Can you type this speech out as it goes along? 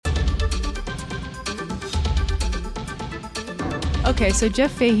Okay, so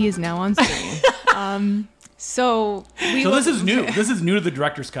Jeff Fahey is now on screen. So this is new. This is new to the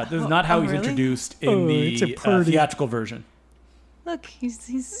director's cut. This is not how he's really? introduced in the theatrical version. Look,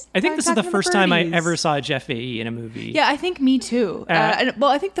 he's. I think this is the first time I ever saw Jeff Fahey in a movie. Yeah, I think me too.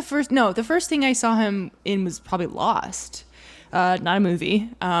 I think the first thing I saw him in was probably Lost. Not a movie,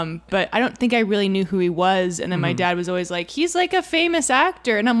 but I don't think I really knew who he was. And then my dad was always like, he's like a famous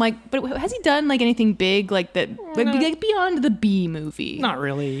actor. And I'm like, but has he done like anything big like that, like beyond the B movie? Not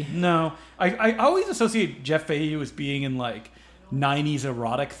really. No. I always associate Jeff Fahey with being in like 90s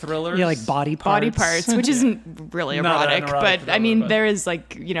erotic thrillers. Yeah, like Body Parts. Which isn't really erotic, but I mean, there is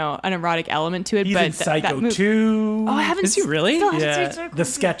like, an erotic element to it. He's but in Psycho 2. Oh, I haven't. Is he really? Yeah, The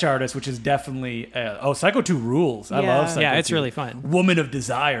Sketch Artist, which is definitely Psycho 2 rules. I love Psycho 2. Yeah, it's really fun. Woman of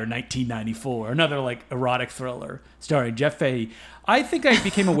Desire, 1994, another like erotic thriller starring Jeff Fahey. I think I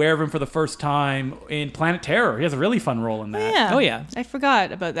became aware of him for the first time in Planet Terror. He has a really fun role in that. Yeah. Oh yeah, I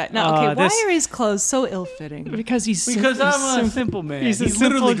forgot about that. No, okay. Why are his clothes so ill-fitting? Because I'm a simple man. He's literally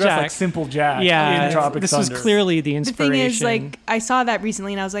simple dressed Jack. like Simple Jack. Yeah, in Tropic this Thunder. was clearly the The inspiration. thing is, like, I saw that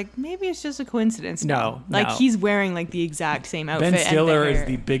recently, and I was like, maybe it's just a coincidence. No. He's wearing like the exact same outfit. Ben Stiller and is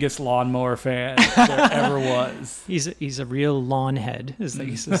the biggest Lawnmower fan there ever was. He's a real lawn head, as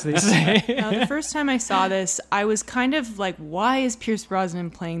they say. Now, the first time I saw this, I was kind of like, why is Pierce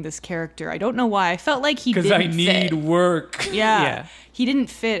Brosnan playing this character? I don't know why. I felt like he didn't fit. Because I need work. Yeah. He didn't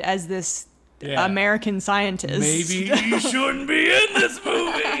fit as this American scientist. Maybe he shouldn't be in this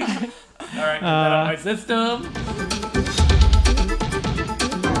movie. All right, get that on my system.